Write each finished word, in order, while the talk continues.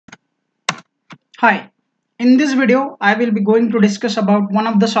Hi, in this video I will be going to discuss about one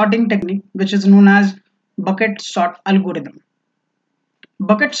of the sorting technique which is known as bucket sort algorithm.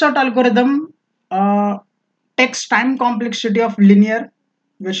 Bucket sort algorithm takes time complexity of linear,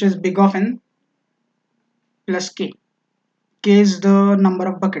 which is big of n, plus k. K is the number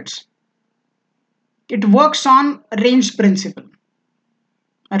of buckets. It works on range principle.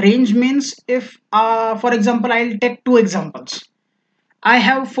 A range means if for example I'll take two examples. I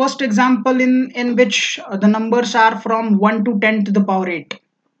have first example in which the numbers are from 1 to 10 to the power 8,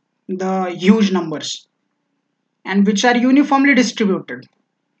 the huge numbers, and which are uniformly distributed.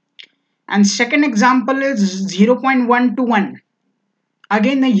 And second example is 0.1 to 1,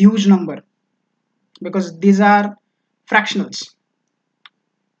 again a huge number because these are fractionals.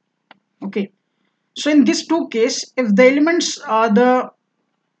 Okay, so in these two cases, if the elements the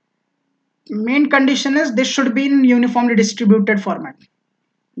main condition is they should be in uniformly distributed format,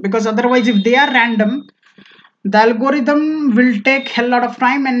 because otherwise if they are random, the algorithm will take hell lot of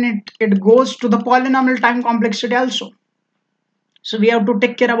time and it goes to the polynomial time complexity also. So we have to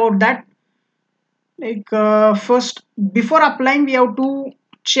take care about that. First, before applying, we have to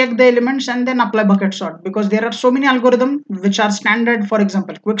check the elements and then apply bucket sort, because there are so many algorithms which are standard. For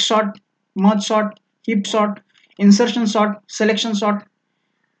example, quick sort, merge sort, heap sort, insertion sort, selection sort,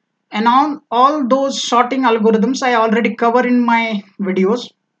 and all those sorting algorithms I already cover in my videos.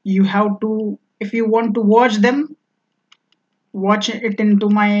 You have to, if you want to watch them, watch it into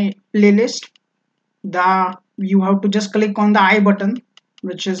my playlist. The You have to just click on the I button,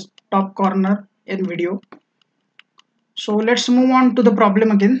 which is top corner in video. So let's move on to the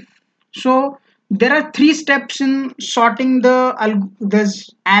problem again. So there are three steps in sorting this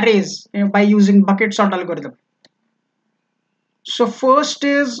arrays by using bucket sort algorithm. So first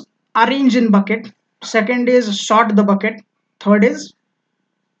is arrange in bucket, second is sort the bucket, third is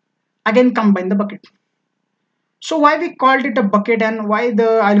again combine the bucket. So why we called it a bucket and why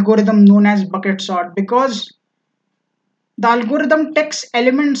the algorithm known as bucket sort? Because the algorithm takes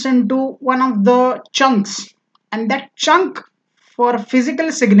elements into one of the chunks, and that chunk for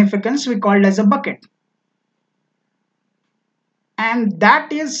physical significance we called as a bucket, and that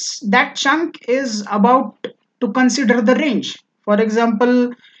chunk is about to consider the range. For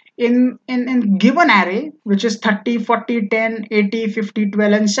example, in given array which is 30, 40, 10, 80, 50,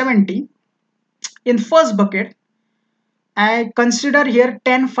 12 and 70, in first bucket I consider here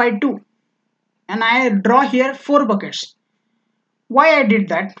 10, 5, 2, and I draw here four buckets. Why I did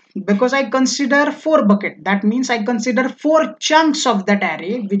that? Because I consider four bucket. That means I consider four chunks of that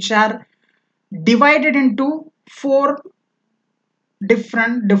array which are divided into four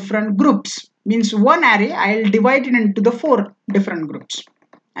different groups. Means one array I'll divide it into the four different groups,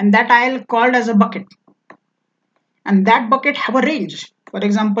 and that I'll call as a bucket. And that bucket have a range. For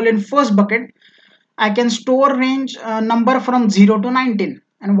example, in first bucket I can store range number from 0 to 19.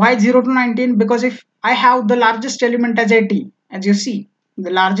 And why 0 to 19? Because if I have the largest element as 80, as you see, the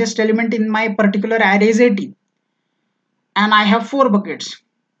largest element in my particular array is 80, and I have four buckets.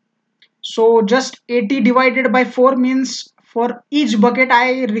 So just 80 divided by 4 means for each bucket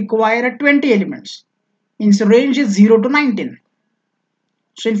I require 20 elements. Means range is 0 to 19.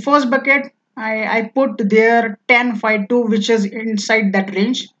 So in first bucket I put there 10, 5, 2, which is inside that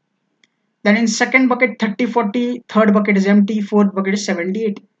range. Then in second bucket 30, 40, third bucket is empty, fourth bucket is 70,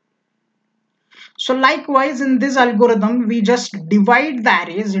 80. So likewise in this algorithm we just divide the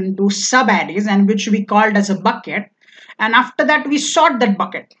arrays into sub arrays, and which we called as a bucket, and after that we sort that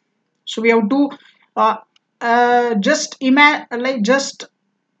bucket. So we have to just imagine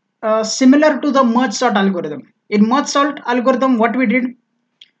similar to the merge sort algorithm. In merge sort algorithm what we did,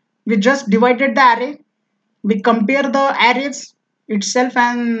 we just divided the array, we compare the arrays itself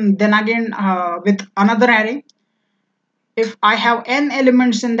and then again with another array. If I have n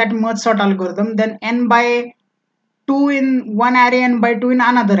elements in that merge sort algorithm, then n by 2 in one array, n by 2 in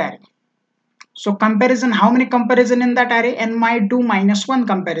another array. So comparison, how many comparison in that array? N by 2 minus 1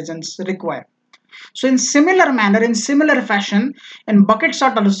 comparisons required. So in similar manner, in similar fashion, in bucket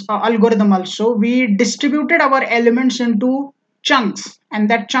sort algorithm also, we distributed our elements into chunks, and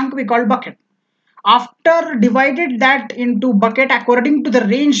that chunk we call bucket. After divided that into bucket according to the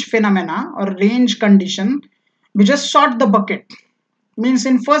range phenomena or range condition, we just sort the bucket. Means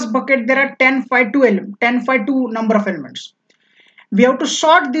in first bucket there are 10, 5, 2 10, 5, 2 number of elements. We have to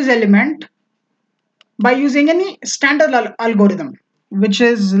sort this element by using any standard algorithm, which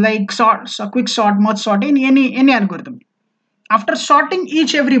is like sort, so quick sort, merge sort, any algorithm. After sorting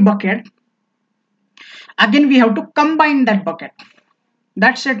every bucket, again we have to combine that bucket.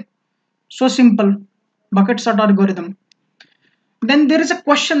 That's it. So simple. Bucket sort algorithm. Then there is a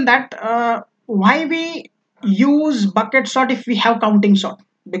question that why we use bucket sort if we have counting sort?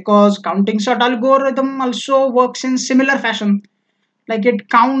 Because counting sort algorithm also works in similar fashion, like it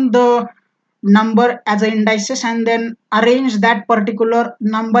count the number as a indices and then arrange that particular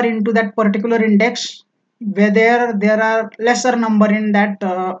number into that particular index, whether there are lesser number in that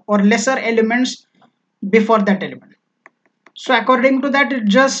or lesser elements before that element. So according to that, it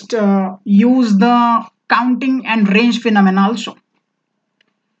just use the counting and range phenomena also.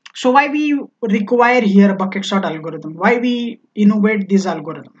 So why we require here bucket sort algorithm? Why we innovate this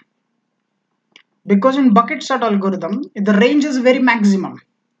algorithm? Because in bucket sort algorithm, the range is very maximum.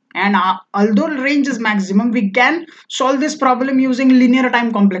 And although range is maximum, we can solve this problem using linear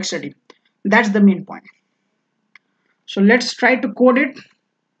time complexity. That's the main point. So let's try to code it.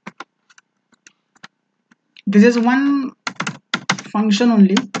 This is one function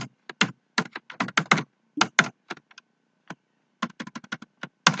only.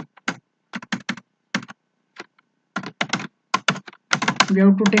 We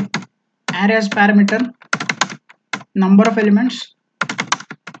have to take array as parameter, number of elements,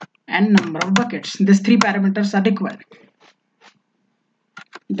 and number of buckets. These three parameters are required.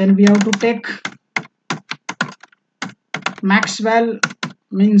 Then we have to take max val,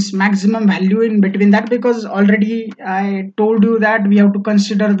 means maximum value in between that, because already I told you that we have to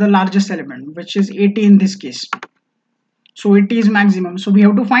consider the largest element, which is 80 in this case. So 80 is maximum, so we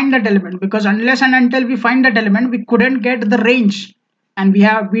have to find that element, because unless and until we find that element, we couldn't get the range, and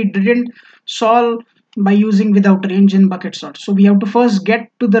we didn't solve by using without range in bucket sort. So we have to first get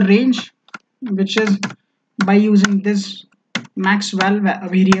to the range, which is by using this max val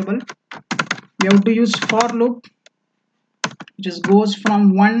variable. We have to use for loop, just goes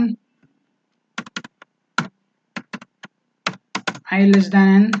from 1 I less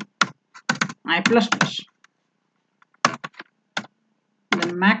than n I plus plus.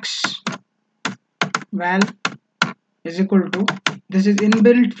 Then max val is equal to, this is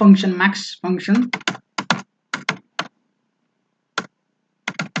inbuilt function, max function,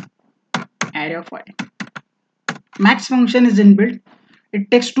 array of I. Max function is inbuilt. It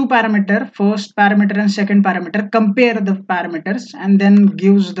takes two parameter, first parameter and second parameter, compare the parameters, and then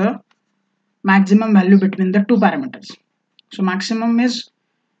gives the maximum value between the two parameters. So maximum is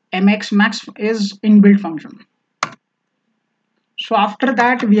mx, max is inbuilt function. So after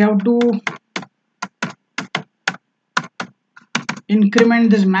that, we have to increment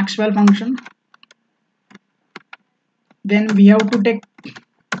this max val function. Then we have to take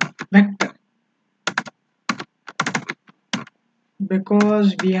vector,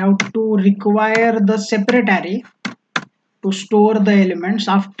 because we have to require the separate array to store the elements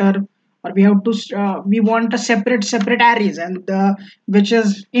after, or we have to we want a separate arrays, and which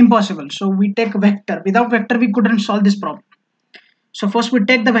is impossible. So we take vector. Without vector, we couldn't solve this problem. So first we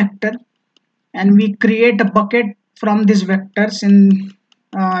take the vector and we create a bucket from these vectors in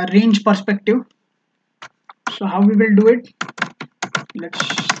range perspective. So how we will do it? Let's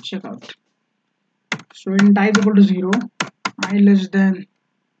check out. So int I is equal to 0, I less than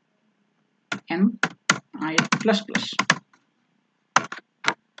n, I plus plus.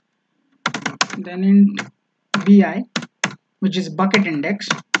 Then int bi, which is bucket index.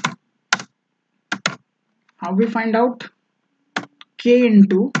 How we find out? K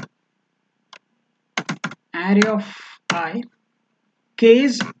into array of I. K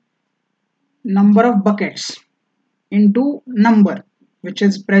is number of buckets into number which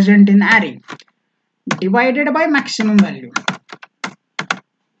is present in array divided by maximum value.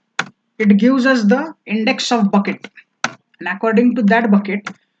 It gives us the index of bucket, and according to that bucket,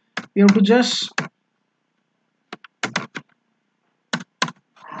 we have to just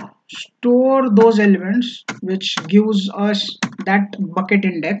store those elements which gives us that bucket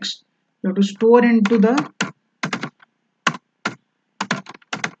index. We have to store into the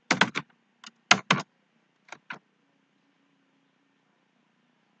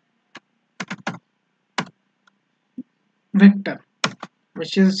vector,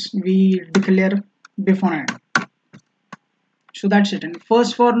 which is we declare before it. So that's it. In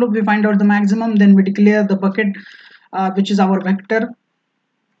first for loop, we find out the maximum, then we declare the bucket, which is our vector,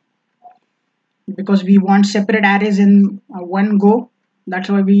 because we want separate arrays in one go. That's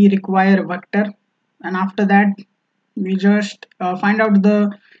why we require a vector. And after that, we just find out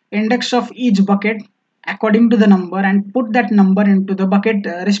the index of each bucket according to the number and put that number into the bucket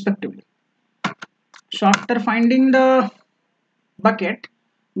respectively. So after finding the bucket,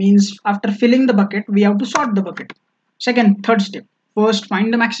 means after filling the bucket, we have to sort the bucket. Third step. First,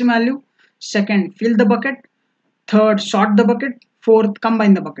 find the maximum value. Second, fill the bucket. Third, sort the bucket. Fourth,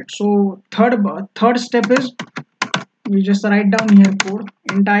 combine the bucket. So third step is We just write down here code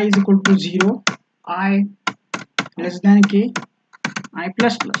int I is equal to 0, I less than k, I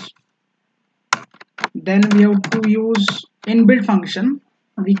plus plus. Then we have to use inbuilt function.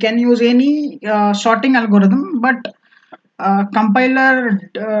 We can use any sorting algorithm, but compiler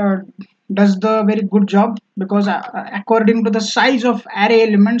does the very good job, because according to the size of array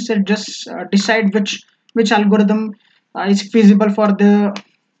elements it just decide which algorithm is feasible for the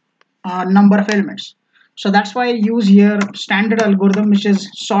number of elements. So that's why I use here standard algorithm, which is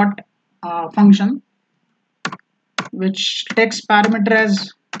sort function, which takes parameter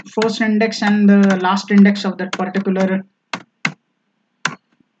as first index and the last index of that particular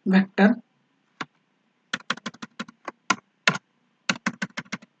vector.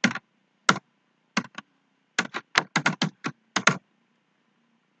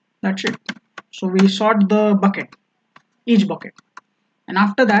 That's it. So we sort the bucket, each bucket, and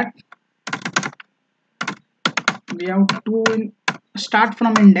after that we have to start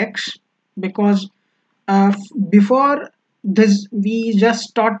from index, because before this we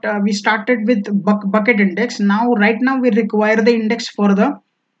started with bucket index. Now right now we require the index for the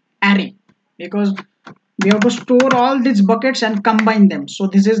array, because we have to store all these buckets and combine them. So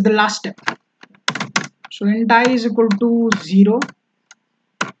this is the last step. So int I is equal to 0,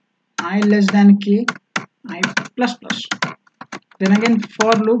 I less than k, I plus plus. Then again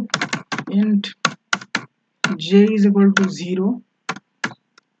for loop int j is equal to 0,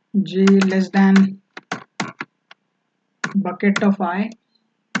 j less than bucket of I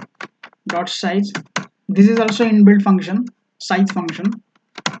dot size. This is also inbuilt function, size function.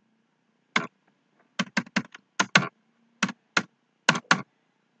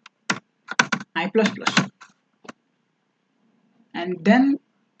 I plus plus. And then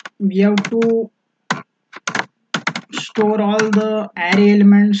we have to store all the array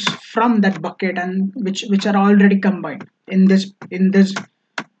elements from that bucket, and which are already combined in this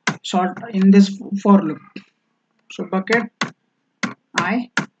sort in this for loop. So bucket I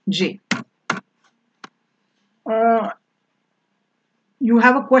j. uh, you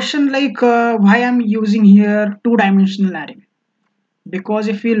have a question like why I'm using here two-dimensional array, because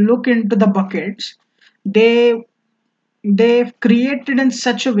if you look into the buckets, they've created in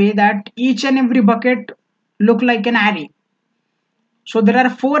such a way that each and every bucket look like an array. So there are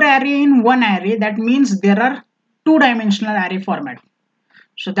four array in one array. That means there are two-dimensional array format.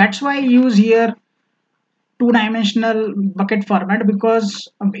 So that's why I use here two-dimensional bucket format, because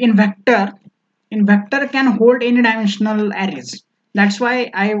in vector can hold any dimensional arrays. That's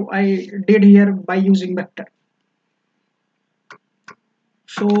why I did here by using vector.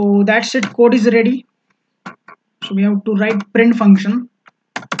 So that's it. Code is ready. So we have to write print function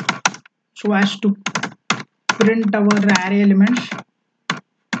so as to print our array elements.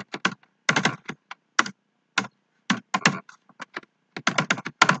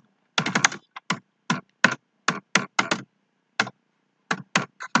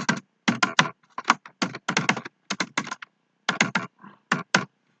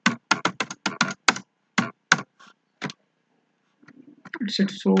 That's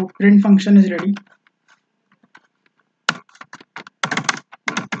it. So print function is ready.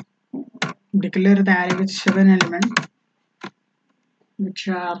 Declare the array with 7 elements, which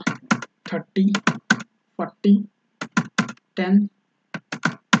are 30, 40, 10,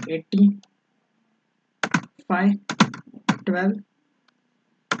 80, 5, 12,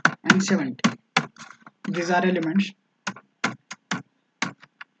 and 70. These are elements.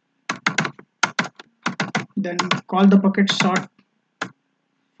 Then call the bucket sort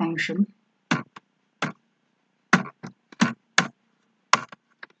function.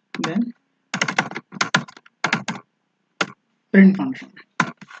 Then print function.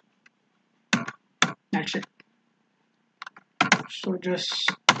 That's it. So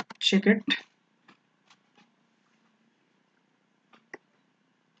just check it.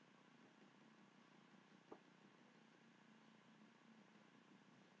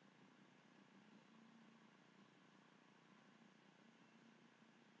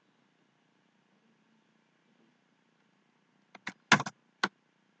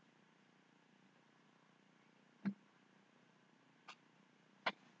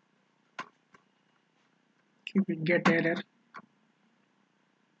 If we get error,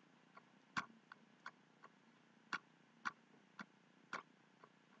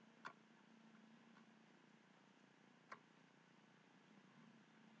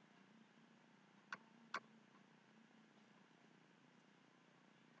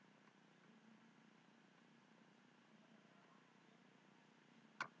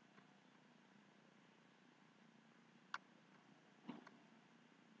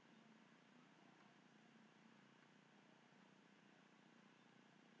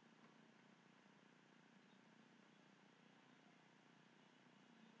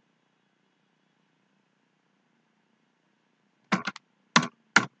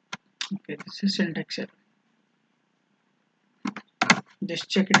 Okay, this is syntax error. Just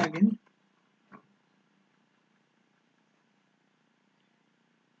check it again.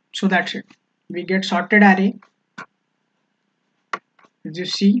 So that's it. We get sorted array. As you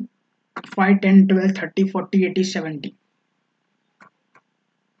see, 5, 10, 12, 30, 40, 80, 70.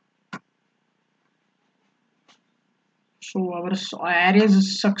 So our array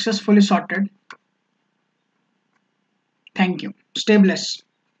is successfully sorted. Thank you. Stay blessed.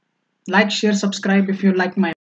 Like, share, subscribe if you like my